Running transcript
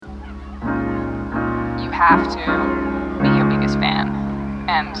have to be your biggest fan.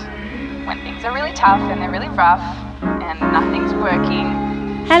 And when things are really tough and they're really rough and nothing's working.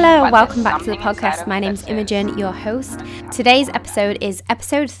 Hello, welcome back to the podcast. My name's Imogen, your host. Today's episode is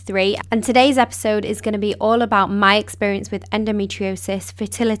episode 3, and today's episode is going to be all about my experience with endometriosis,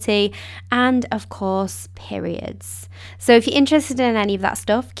 fertility, and of course, periods. So if you're interested in any of that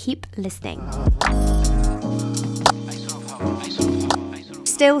stuff, keep listening.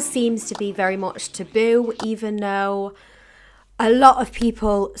 Still seems to be very much taboo, even though a lot of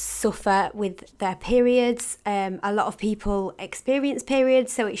people suffer with their periods. A lot of people experience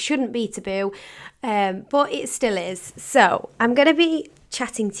periods, so it shouldn't be taboo, but it still is. So I'm going to be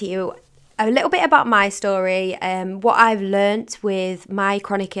chatting to you a little bit about my story, what I've learnt with my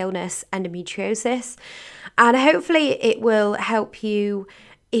chronic illness, endometriosis, and hopefully it will help you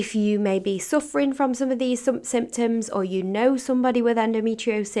if you may be suffering from some of these symptoms, or you know somebody with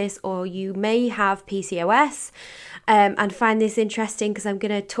endometriosis, or you may have PCOS. And find this interesting because I'm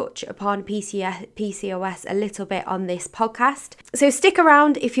going to touch upon PCOS a little bit on this podcast. So stick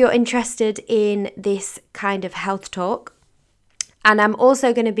around if you're interested in this kind of health talk. And I'm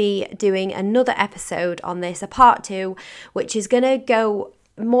also going to be doing another episode on this, a part 2, which is going to go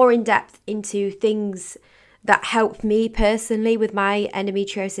more in depth into things that help me personally with my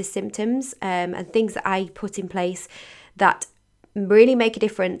endometriosis symptoms, and things that I put in place that really make a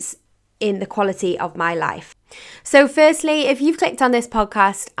difference in the quality of my life. So firstly, if you've clicked on this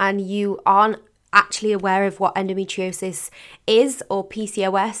podcast and you aren't actually aware of what endometriosis is or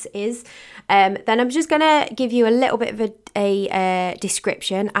PCOS is, then I'm just going to give you a little bit of a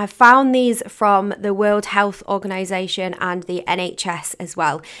description. I found these from the World Health Organization and the NHS as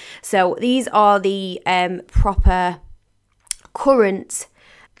well. So these are the proper current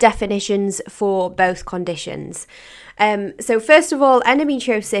definitions for both conditions. So first of all,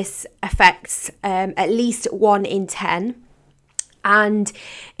 endometriosis affects at least 1 in 10. And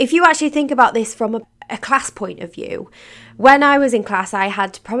if you actually think about this from a class point of view, when I was in class, I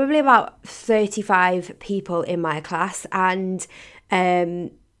had probably about 35 people in my class. And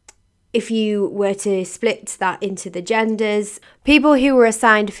if you were to split that into the genders, people who were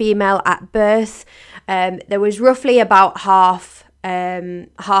assigned female at birth, there was roughly about half and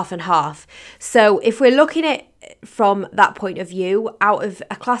half. So if we're looking at from that point of view, out of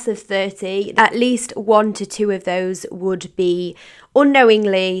a class of 30, at least 1 to 2 of those would be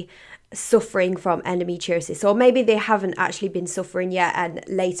unknowingly suffering from endometriosis, or maybe they haven't actually been suffering yet, and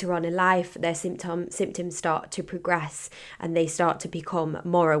later on in life their symptoms start to progress and they start to become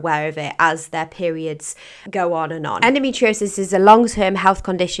more aware of it as their periods go on and on. Endometriosis is a long-term health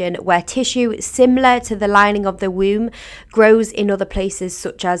condition where tissue similar to the lining of the womb grows in other places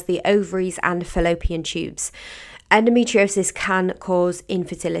such as the ovaries and fallopian tubes. Endometriosis can cause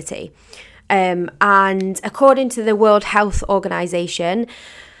infertility, and according to the World Health Organization,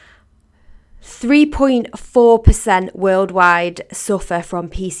 3.4% worldwide suffer from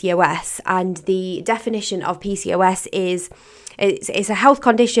PCOS, and the definition of PCOS is it's a health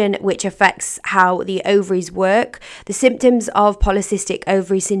condition which affects how the ovaries work. The symptoms of polycystic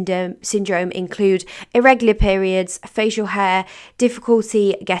ovary syndrome include irregular periods, facial hair,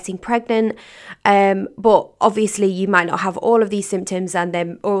 difficulty getting pregnant, but obviously you might not have all of these symptoms, and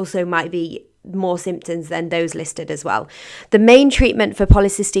there also might be more symptoms than those listed as well. The main treatment for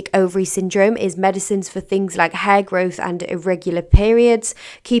polycystic ovary syndrome is medicines for things like hair growth and irregular periods.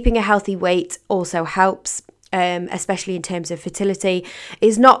 Keeping a healthy weight also helps, especially in terms of fertility.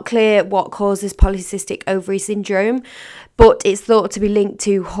 It's not clear what causes polycystic ovary syndrome, but it's thought to be linked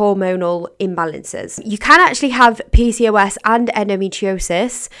to hormonal imbalances. You can actually have PCOS and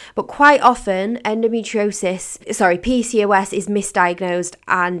endometriosis, but quite often PCOS is misdiagnosed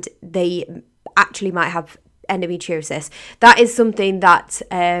and they actually might have endometriosis. That is something that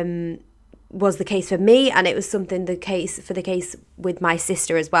was the case for me, and it was the case with my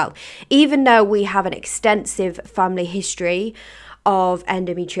sister as well. Even though we have an extensive family history of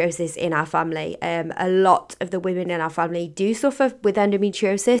endometriosis in our family, a lot of the women in our family do suffer with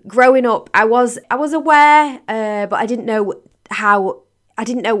endometriosis. Growing up, I was aware, but I didn't know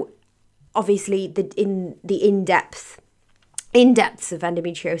obviously the in-depths of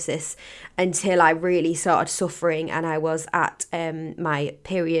endometriosis until I really started suffering and I was at my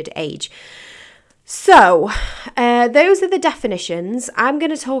period age. So those are the definitions. I'm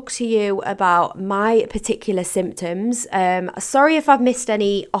going to talk to you about my particular symptoms. Sorry if I've missed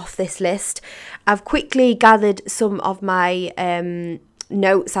any off this list. I've quickly gathered some of my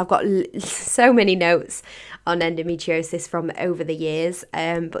notes. I've got so many notes on endometriosis from over the years,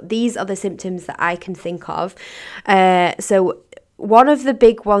 but these are the symptoms that I can think of. So one of the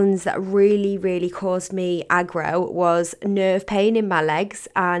big ones that really, really caused me aggro was nerve pain in my legs,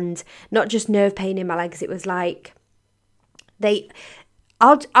 and not just nerve pain in my legs. It was like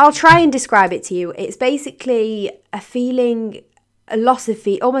I'll try and describe it to you. It's basically a feeling,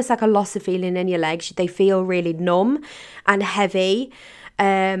 almost like a loss of feeling in your legs. They feel really numb and heavy.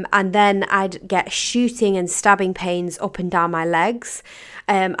 And then I'd get shooting and stabbing pains up and down my legs.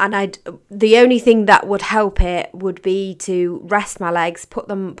 And the only thing that would help it would be to rest my legs, put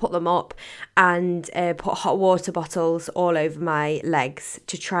them up, and put hot water bottles all over my legs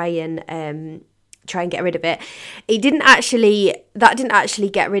to try and get rid of it. That didn't actually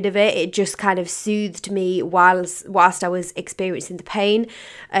get rid of it. It just kind of soothed me whilst I was experiencing the pain.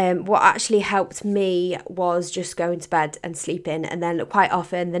 What actually helped me was just going to bed and sleeping, and then quite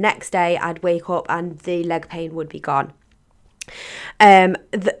often the next day I'd wake up and the leg pain would be gone.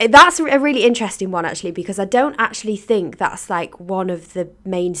 That's a really interesting one, actually, because I don't actually think that's like one of the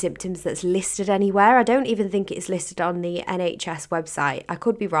main symptoms that's listed anywhere. I don't even think it's listed on the NHS website. I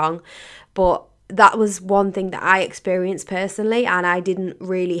could be wrong, but that was one thing that I experienced personally, and I didn't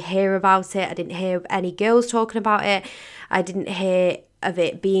really hear about it. I didn't hear any girls talking about it. I didn't hear of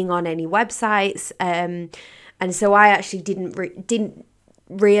it being on any websites, and so I actually didn't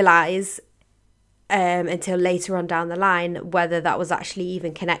realise until later on down the line whether that was actually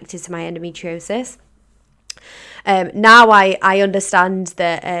even connected to my endometriosis. Now I understand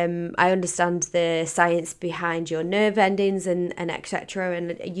that I understand the science behind your nerve endings and etc.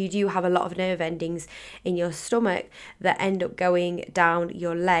 And you do have a lot of nerve endings in your stomach that end up going down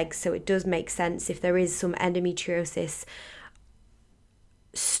your legs. So it does make sense if there is some endometriosis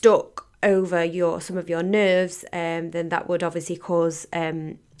stuck over some of your nerves, then that would obviously cause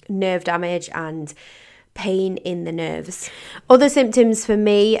nerve damage and pain in the nerves. Other symptoms for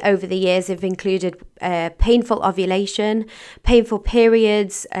me over the years have included painful ovulation, painful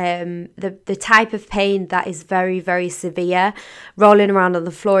periods, the type of pain that is very, very severe, rolling around on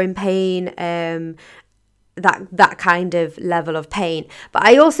the floor in pain, that kind of level of pain. But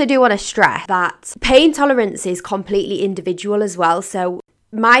I also do want to stress that pain tolerance is completely individual as well. So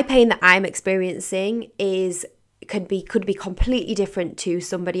my pain that I'm experiencing could be completely different to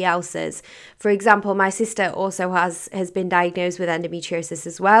somebody else's. For example, my sister also has been diagnosed with endometriosis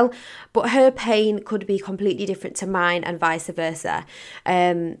as well, but her pain could be completely different to mine and vice versa.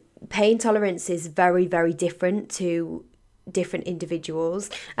 Pain tolerance is very, very different to different individuals,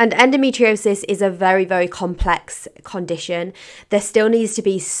 and endometriosis is a very, very complex condition. There still needs to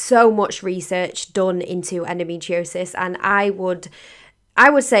be so much research done into endometriosis, and I would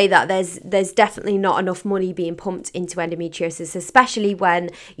say that there's definitely not enough money being pumped into endometriosis, especially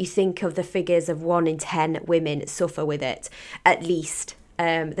when you think of the figures of 1 in 10 women suffer with it, at least.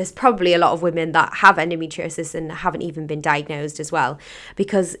 There's probably a lot of women that have endometriosis and haven't even been diagnosed as well,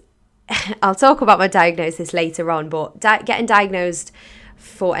 because I'll talk about my diagnosis later on, but getting diagnosed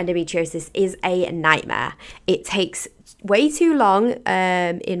for endometriosis is a nightmare. It takes way too long,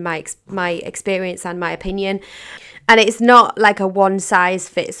 in my experience and my opinion. And it's not like a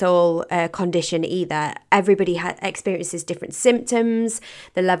one-size-fits-all condition either. Everybody experiences different symptoms.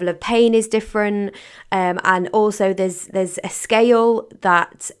 The level of pain is different. And also there's a scale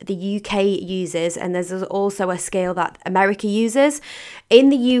that the UK uses, and there's also a scale that America uses. In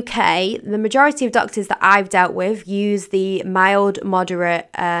the UK, the majority of doctors that I've dealt with use the mild, moderate,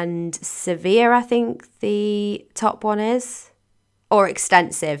 and severe, I think the top one is, or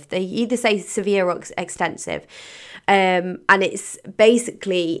extensive. They either say severe or extensive. And it's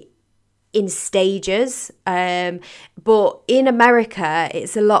basically in stages. But in America,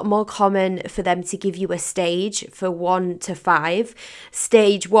 it's a lot more common for them to give you a stage for 1 to 5.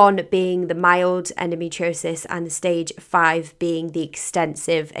 Stage 1 being the mild endometriosis, and stage 5 being the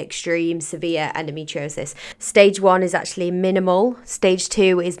extensive, extreme, severe endometriosis. Stage 1 is actually minimal. Stage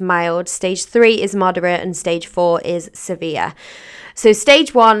 2 is mild. Stage 3 is moderate, and stage 4 is severe. So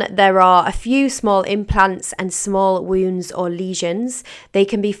stage 1, there are a few small implants and small wounds or lesions. They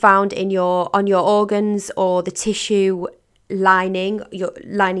can be found on your organs or the tissue lining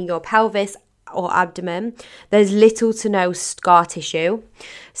your pelvis or abdomen. There's little to no scar tissue.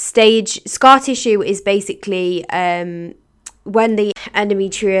 Scar tissue is basically when the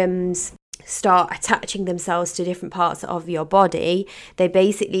endometriums start attaching themselves to different parts of your body. They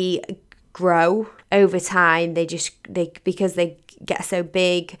basically grow over time. Because they get so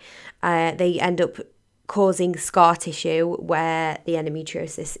big, they end up causing scar tissue where the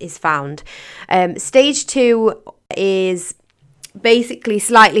endometriosis is found. Stage 2 is basically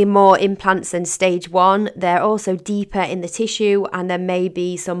slightly more implants than stage 1. They're also deeper in the tissue, and there may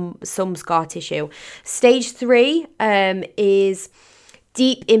be some scar tissue. Stage 3 is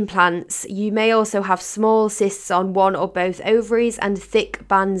deep implants. You may also have small cysts on one or both ovaries and thick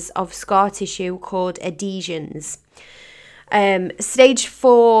bands of scar tissue called adhesions. Stage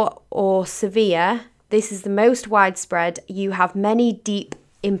 4 or severe, this is the most widespread. You have many deep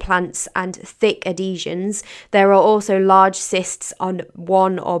implants and thick adhesions. There are also large cysts on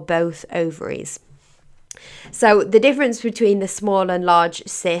one or both ovaries. So the difference between the small and large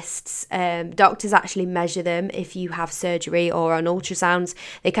cysts, doctors actually measure them if you have surgery or on ultrasounds.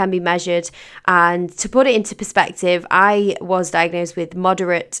 They can be measured. And to put it into perspective, I was diagnosed with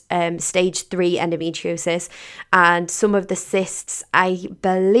moderate stage 3 endometriosis, and some of the cysts, I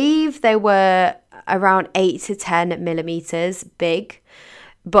believe they were around 8 to 10 millimeters big.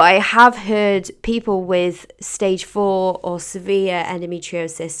 But I have heard people with stage 4 or severe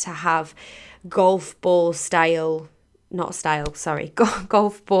endometriosis to have golf ball size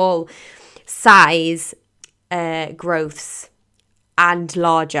growths and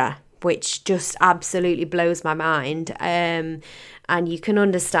larger, which just absolutely blows my mind. And you can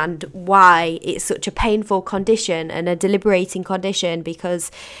understand why it's such a painful condition and a deliberating condition, because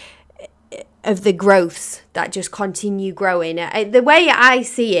of the growths that just continue growing. The way I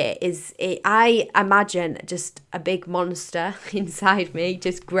see it is, I imagine just a big monster inside me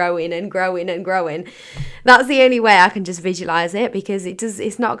just growing and growing and growing. That's the only way I can just visualize it, because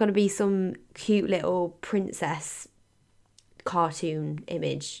it's not going to be some cute little princess cartoon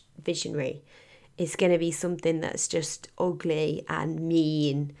image visionary. It's going to be something that's just ugly and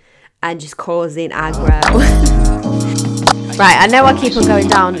mean and just causing aggro. Right, I know I keep on going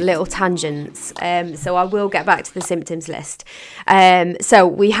down little tangents, so I will get back to the symptoms list. So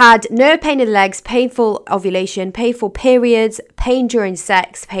we had nerve pain in the legs, painful ovulation, painful periods, pain during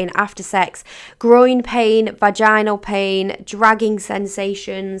sex, pain after sex, groin pain, vaginal pain, dragging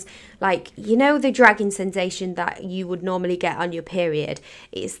sensations, like, you know, the dragging sensation that you would normally get on your period.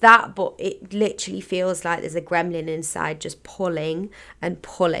 It's that, but it literally feels like there's a gremlin inside just pulling and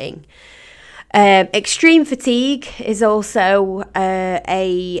pulling. Extreme fatigue is also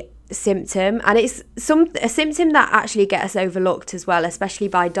a symptom, and it's a symptom that actually gets overlooked as well, especially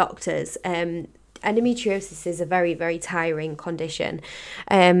by doctors. Endometriosis is a very, very tiring condition.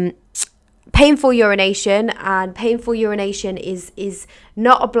 Painful urination, and painful urination is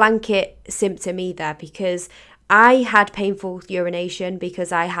not a blanket symptom either, because I had painful urination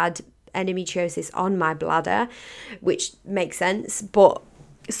because I had endometriosis on my bladder, which makes sense, but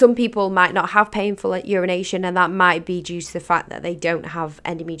some people might not have painful urination, and that might be due to the fact that they don't have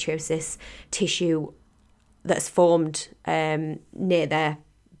endometriosis tissue that's formed near their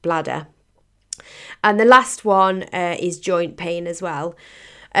bladder. And the last one is joint pain as well.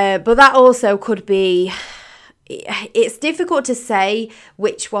 But that also could be, it's difficult to say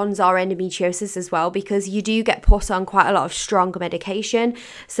which ones are endometriosis as well, because you do get put on quite a lot of strong medication.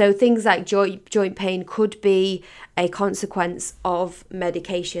 So things like joint pain could be a consequence of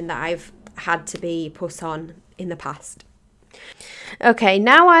medication that I've had to be put on in the past. Okay,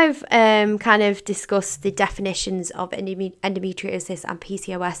 now I've kind of discussed the definitions of endometriosis and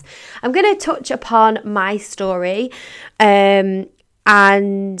PCOS. I'm going to touch upon my story, and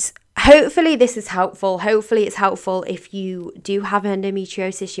hopefully this is helpful. Hopefully it's helpful if you do have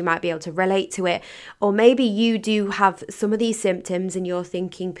endometriosis. You might be able to relate to it, or maybe you do have some of these symptoms and you're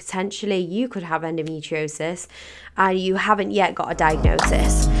thinking potentially you could have endometriosis and you haven't yet got a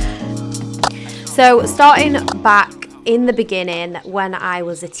diagnosis. So starting back in the beginning, when I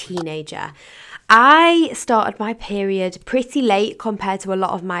was a teenager, I started my period pretty late compared to a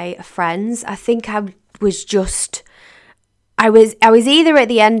lot of my friends. I think I was either at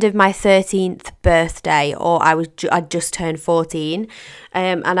the end of my 13th birthday, or I'd just turned 14.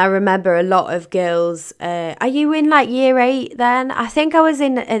 And I remember a lot of girls, are you in like year 8 then? I think I was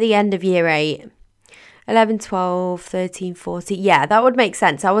at the end of year 8. 11, 12, 13, 14. Yeah, that would make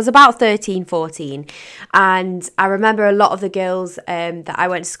sense. I was about 13, 14. And I remember a lot of the girls that I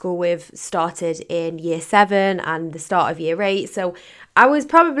went to school with started in year 7 and the start of year 8. So I was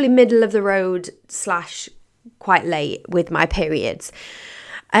probably middle of the road / quite late with my periods.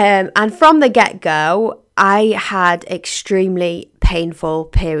 And from the get-go, I had extremely painful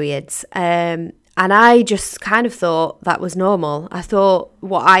periods. And I just kind of thought that was normal. I thought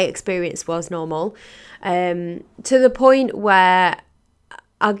what I experienced was normal. To the point where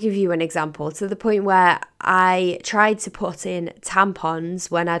I'll give you an example, to the point where I tried to put in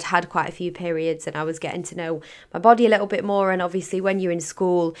tampons when I'd had quite a few periods and I was getting to know my body a little bit more. And obviously when you're in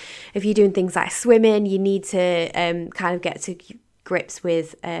school, if you're doing things like swimming, you need to kind of get to grips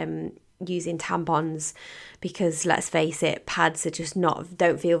with using tampons, because let's face it, pads are just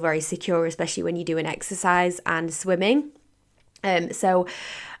don't feel very secure, especially when you're doing exercise and swimming. So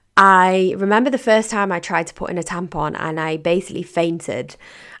I remember the first time I tried to put in a tampon and I basically fainted,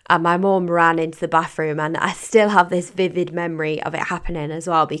 and my mum ran into the bathroom, and I still have this vivid memory of it happening as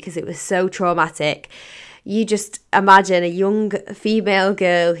well, because it was so traumatic. You just imagine a young female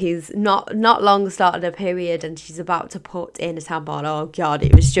girl who's not long started her period and she's about to put in a tampon. Oh God,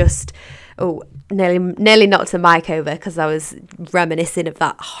 it was just, nearly knocked the mic over because I was reminiscing of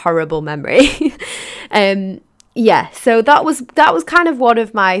that horrible memory. Yeah, so that was kind of one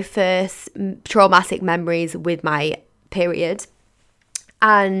of my first traumatic memories with my period.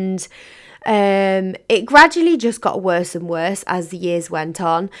 And it gradually just got worse and worse as the years went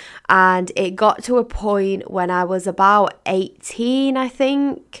on. And it got to a point when I was about 18, I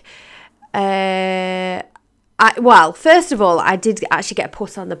think. First of all, I did actually get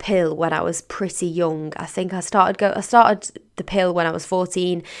put on the pill when I was pretty young. I think I started the pill when I was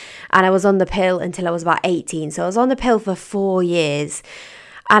 14, and I was on the pill until I was about 18. So I was on the pill for 4 years.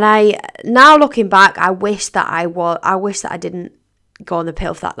 And now looking back, I wish that I didn't go on the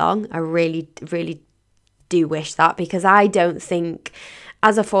pill for that long. I really, really do wish that, because I don't think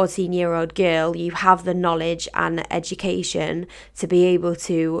as a 14-year-old girl, you have the knowledge and education to be able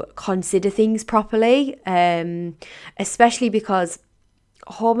to consider things properly, especially because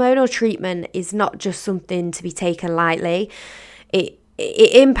hormonal treatment is not just something to be taken lightly. It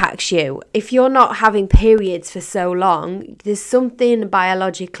impacts you. If you're not having periods for so long, there's something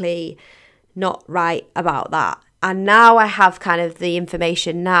biologically not right about that. And now I have kind of the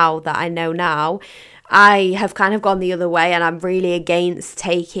information now that I know now. I have kind of gone the other way, and I'm really against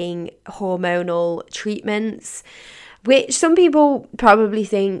taking hormonal treatments, which some people probably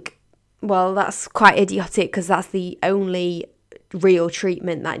think, well, that's quite idiotic because that's the only real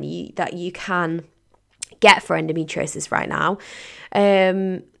treatment that you can get for endometriosis right now.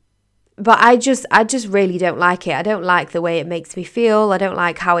 But I just really don't like it. I don't like the way it makes me feel. I don't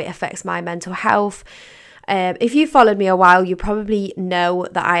like how it affects my mental health. If you followed me a while, you probably know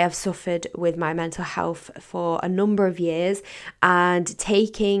that I have suffered with my mental health for a number of years, and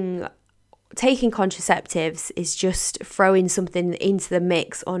taking contraceptives is just throwing something into the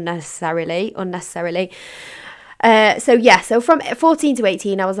mix unnecessarily. So from 14 to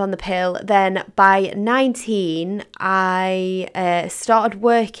 18, I was on the pill. Then by 19, I started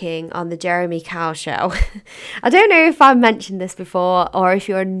working on the Jeremy Kyle show. I don't know if I've mentioned this before, or if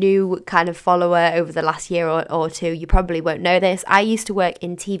you're a new kind of follower over the last year or two, you probably won't know this. I used to work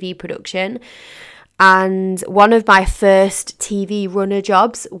in TV production, and one of my first TV runner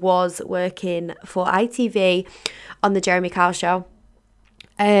jobs was working for ITV on the Jeremy Kyle show.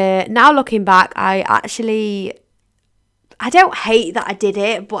 Now looking back, I don't hate that I did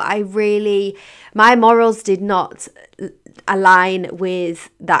it, but my morals did not align with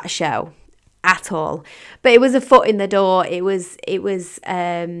that show at all. But it was a foot in the door. I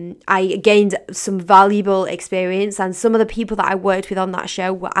gained some valuable experience, and some of the people that I worked with on that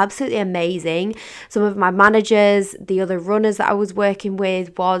show were absolutely amazing. Some of my managers, the other runners that I was working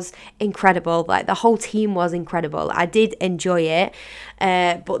with, was incredible. Like, the whole team was incredible. I did enjoy it,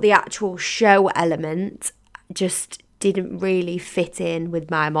 but the actual show element just didn't really fit in with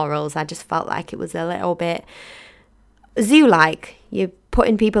my morals. I just felt like it was a little bit zoo-like. You're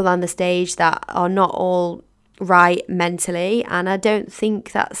putting people on the stage that are not all right mentally, and I don't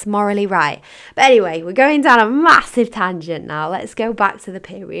think that's morally right. But anyway, we're going down a massive tangent now. Let's go back to the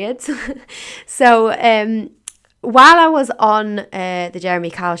periods. So while I was on the Jeremy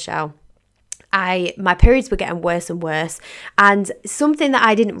Kyle show, my periods were getting worse and worse, and something that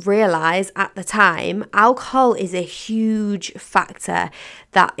I didn't realise at the time, alcohol is a huge factor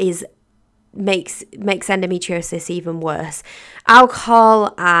that makes endometriosis even worse.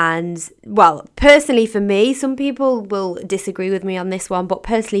 Alcohol, and well, personally for me, some people will disagree with me on this one, but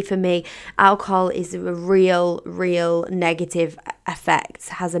personally for me, alcohol is a real negative effect,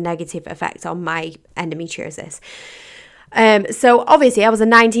 has a negative effect on my endometriosis. So obviously I was a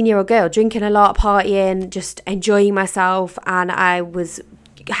 19-year-old girl, drinking a lot, partying, just enjoying myself, and I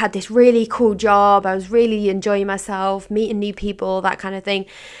had this really cool job. I was really enjoying myself, meeting new people, that kind of thing.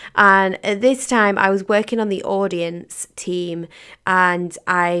 And at this time I was working on the audience team, and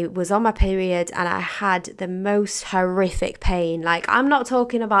I was on my period, and I had the most horrific pain. Like, I'm not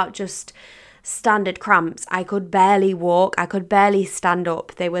talking about just standard cramps. I could barely walk. I could barely stand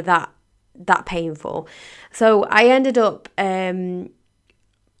up. They were that painful. So I ended up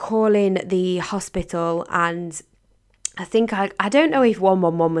calling the hospital, and I think I don't know if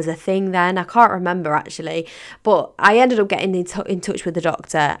 111 was a thing then. I can't remember actually, but I ended up getting in touch with the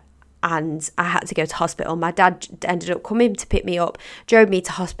doctor, and I had to go to hospital. My dad ended up coming to pick me up, drove me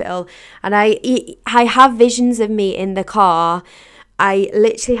to hospital, and I have visions of me in the car. I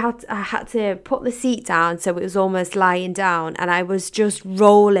literally had to put the seat down so it was almost lying down, and I was just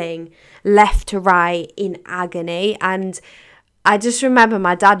rolling left to right in agony. And I just remember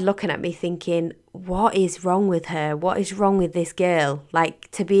my dad looking at me thinking, what is wrong with her? What is wrong with this girl?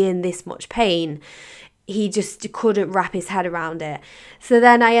 Like, to be in this much pain. He just couldn't wrap his head around it. So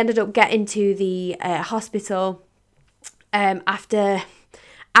then I ended up getting to the hospital after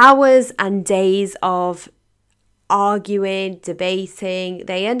hours and days of arguing, debating.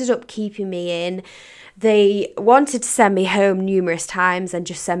 They ended up keeping me in. They wanted to send me home numerous times and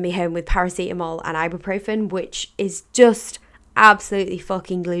just send me home with paracetamol and ibuprofen, which is just absolutely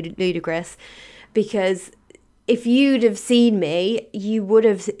fucking ludicrous, because if you'd have seen me, you would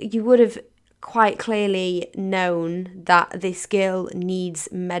have quite clearly known that this girl needs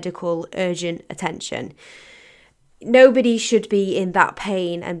medical urgent attention. Nobody should be in that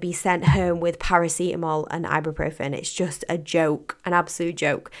pain and be sent home with paracetamol and ibuprofen. It's just a joke, an absolute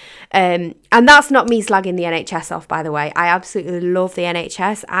joke. And that's not me slagging the NHS off, by the way. I absolutely love the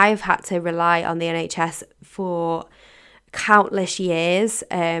NHS. I've had to rely on the NHS for countless years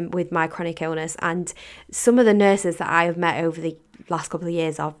with my chronic illness, and some of the nurses that I have met over the last couple of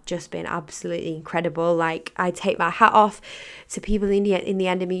years have just been absolutely incredible. Like, I take my hat off to people in the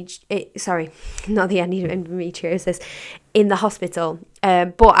endometriosis in the hospital,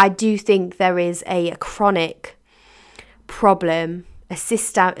 but I do think there is a chronic problem, a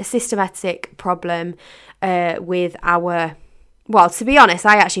systematic problem with our, well, to be honest,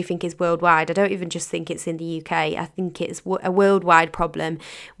 I actually think it's worldwide. I don't even just think it's in the UK. I think it's a worldwide problem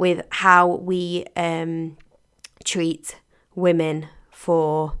with how we treat women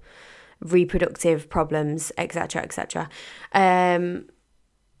for reproductive problems, etc., etc.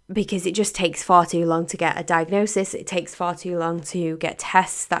 Because it just takes far too long to get a diagnosis. It takes far too long to get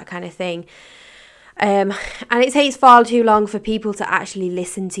tests, that kind of thing. And it takes far too long for people to actually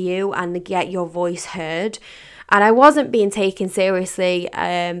listen to you and get your voice heard. And I wasn't being taken seriously,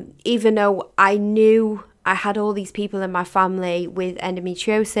 even though I knew I had all these people in my family with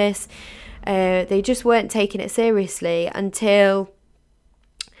endometriosis. They just weren't taking it seriously until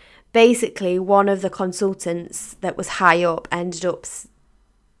basically one of the consultants that was high up ended up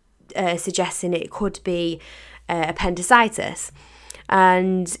suggesting it could be appendicitis.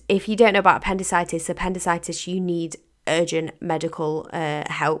 And if you don't know about appendicitis, you need urgent medical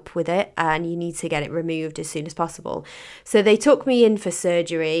help with it, and you need to get it removed as soon as possible. So they took me in for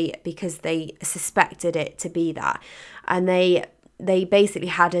surgery because they suspected it to be that, and they basically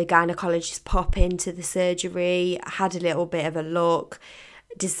had a gynecologist pop into the surgery, had a little bit of a look,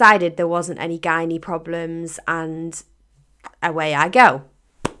 decided there wasn't any gynae problems, and away I go.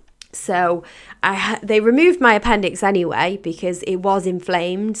 So they removed my appendix anyway because it was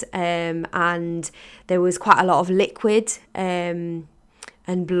inflamed, and there was quite a lot of liquid and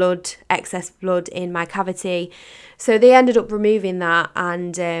blood, excess blood in my cavity. So they ended up removing that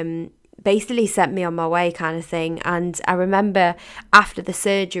and basically sent me on my way, kind of thing. And I remember after the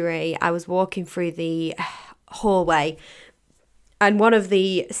surgery, I was walking through the hallway, and one of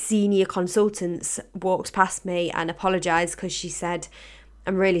the senior consultants walked past me and apologised because she said,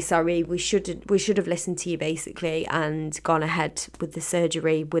 "I'm really sorry, we should have listened to you basically and gone ahead with the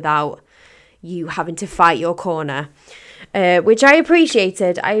surgery without you having to fight your corner," which I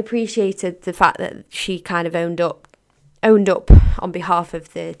appreciated. I appreciated the fact that she kind of owned up on behalf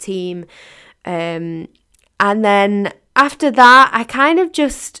of the team. And then after that, I kind of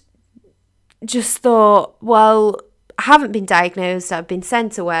just thought, well, I haven't been diagnosed, I've been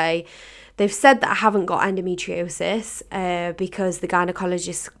sent away. They've said that I haven't got endometriosis because the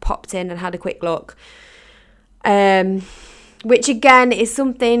gynecologist popped in and had a quick look, which again is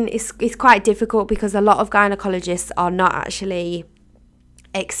something, is quite difficult because a lot of gynecologists are not actually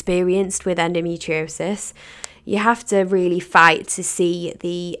experienced with endometriosis. You have to really fight to see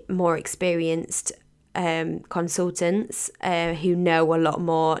the more experienced consultants who know a lot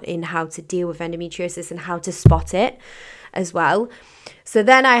more in how to deal with endometriosis and how to spot it as well. So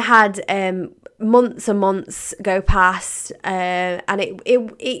then I had months and months go past, and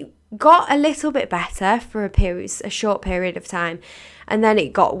it got a little bit better for a short period of time, and then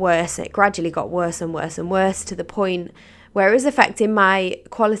it got worse. It gradually got worse and worse and worse to the point where it was affecting my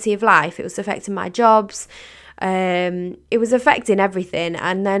quality of life. It was affecting my jobs. It was affecting everything.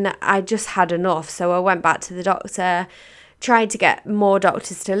 And then I just had enough. So I went back to the doctor, tried to get more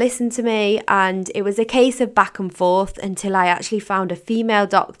doctors to listen to me. And it was a case of back and forth until I actually found a female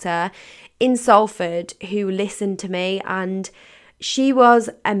doctor in Salford who listened to me, and she was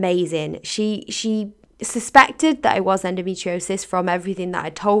amazing. She suspected that it was endometriosis from everything that I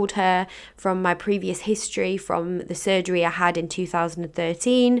told her, from my previous history, from the surgery I had in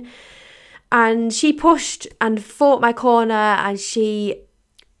 2013. And she pushed and fought my corner, and she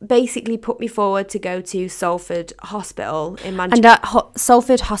basically put me forward to go to Salford Hospital in Manchester. And at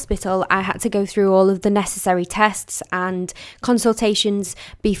Salford Hospital, I had to go through all of the necessary tests and consultations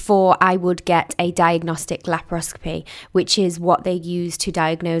before I would get a diagnostic laparoscopy, which is what they use to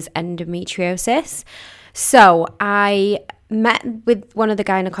diagnose endometriosis. So I met with one of the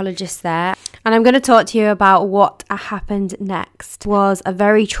gynecologists there, and I'm going to talk to you about what happened next. It was a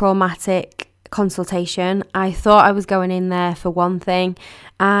very traumatic consultation. I thought I was going in there for one thing,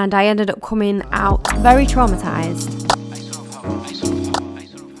 and I ended up coming out very traumatized.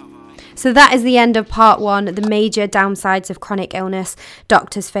 So that is the end of part 1, the major downsides of chronic illness.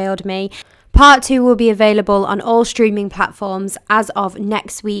 Doctors failed me. Part 2 will be available on all streaming platforms as of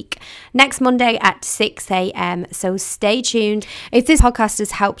next week, next Monday at 6 a.m. So stay tuned. If this podcast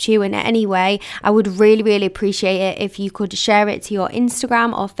has helped you in any way, I would really, really appreciate it if you could share it to your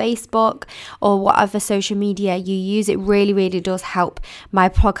Instagram or Facebook or whatever social media you use. It really, really does help my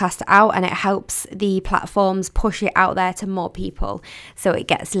podcast out, and it helps the platforms push it out there to more people so it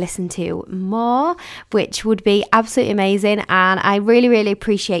gets listened to more, which would be absolutely amazing. And I really, really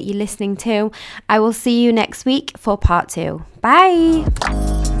appreciate you listening too. I will see you next week for part 2. Bye.